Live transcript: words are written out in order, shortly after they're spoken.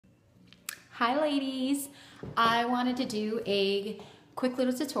Hi ladies, I wanted to do a quick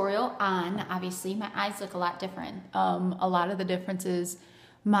little tutorial on, obviously my eyes look a lot different. A lot of the difference is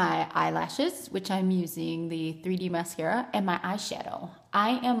my eyelashes, which I'm using the 3D mascara, and my eyeshadow.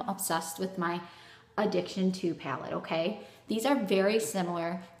 I am obsessed with my Addiction 2 palette, okay? These are very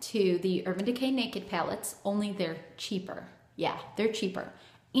similar to the Urban Decay Naked palettes, only they're cheaper. Yeah, they're cheaper.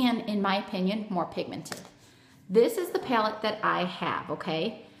 And in my opinion, more pigmented. This is the palette that I have,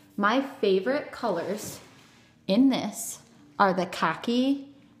 okay? My favorite colors in this are the Khaki,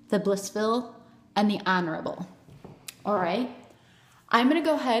 the Blissful, and the Honorable. All right, I'm gonna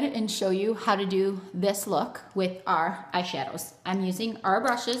go ahead and show you how to do this look with our eyeshadows. I'm using our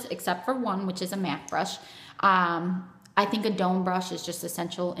brushes, except for one, which is a MAC brush. I think a dome brush is just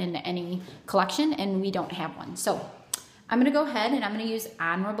essential in any collection, and we don't have one. So I'm gonna go ahead and I'm gonna use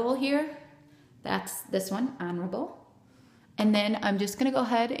Honorable here. That's this one, Honorable. And then I'm just gonna go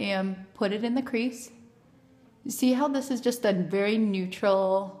ahead and put it in the crease. You see how this is just a very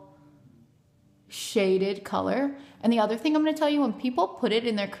neutral shaded color? And the other thing I'm gonna tell you, when people put it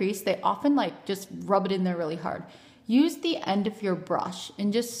in their crease, they often like just rub it in there really hard. Use the end of your brush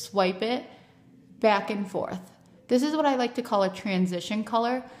and just swipe it back and forth. This is what I like to call a transition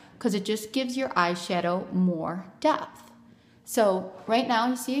color because it just gives your eyeshadow more depth. So right now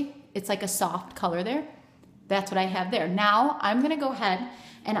you see, it's like a soft color there. That's what I have there. Now I'm gonna go ahead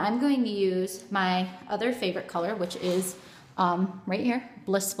and I'm going to use my other favorite color, which is right here,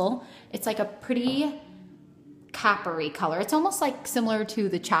 Blissful. It's like a pretty coppery color. It's almost like similar to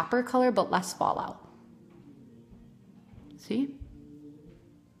the Chopper color, but less fallout. See?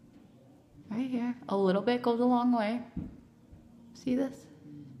 Right here, a little bit goes a long way. See this?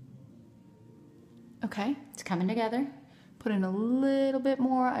 Okay, it's coming together. Put in a little bit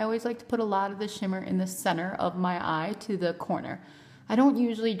more. I always like to put a lot of the shimmer in the center of my eye to the corner. I don't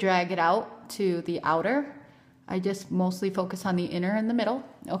usually drag it out to the outer. I just mostly focus on the inner and the middle,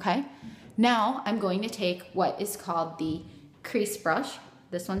 okay? Now I'm going to take what is called the crease brush.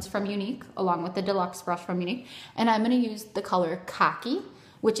 This one's from Younique, along with the deluxe brush from Younique. And I'm gonna use the color Khaki,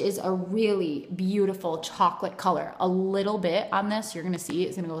 which is a really beautiful chocolate color. A little bit on this, you're gonna see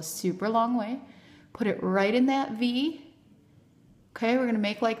it's gonna go a super long way. Put it right in that V. Okay, we're gonna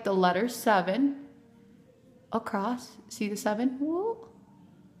make like the letter 7 across. See the 7? Woo.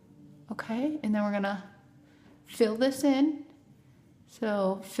 Okay, and then we're gonna fill this in.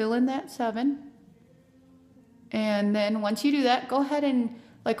 So fill in that 7. And then once you do that, go ahead and,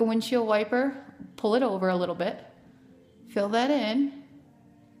 like a windshield wiper, pull it over a little bit. Fill that in.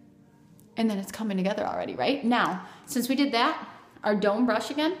 And then it's coming together already, right? Now, since we did that, our dome brush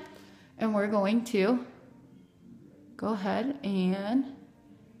again, and we're going to go ahead and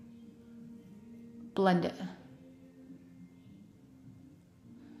blend it.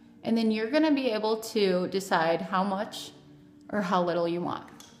 And then you're gonna be able to decide how much or how little you want.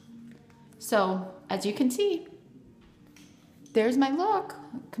 So as you can see, there's my look.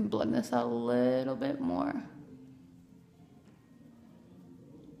 I can blend this out a little bit more.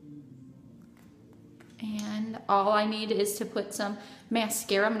 And all I need is to put some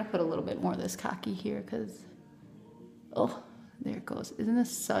mascara. I'm gonna put a little bit more of this Khaki here because, oh, there it goes. Isn't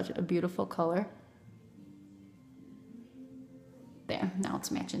this such a beautiful color? There, now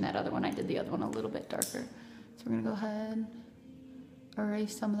it's matching that other one. I did the other one a little bit darker. So we're gonna go ahead,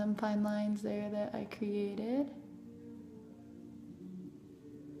 erase some of them fine lines there that I created.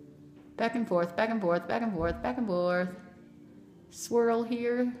 Back and forth, back and forth, back and forth, back and forth. Swirl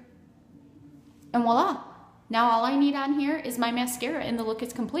here. And voila. Now all I need on here is my mascara and the look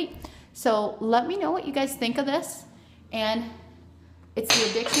is complete. So let me know what you guys think of this. And it's the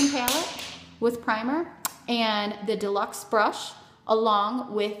Addiction palette with primer and the deluxe brush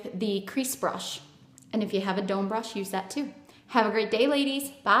along with the crease brush. And if you have a dome brush, use that too. Have a great day, ladies.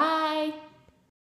 Bye.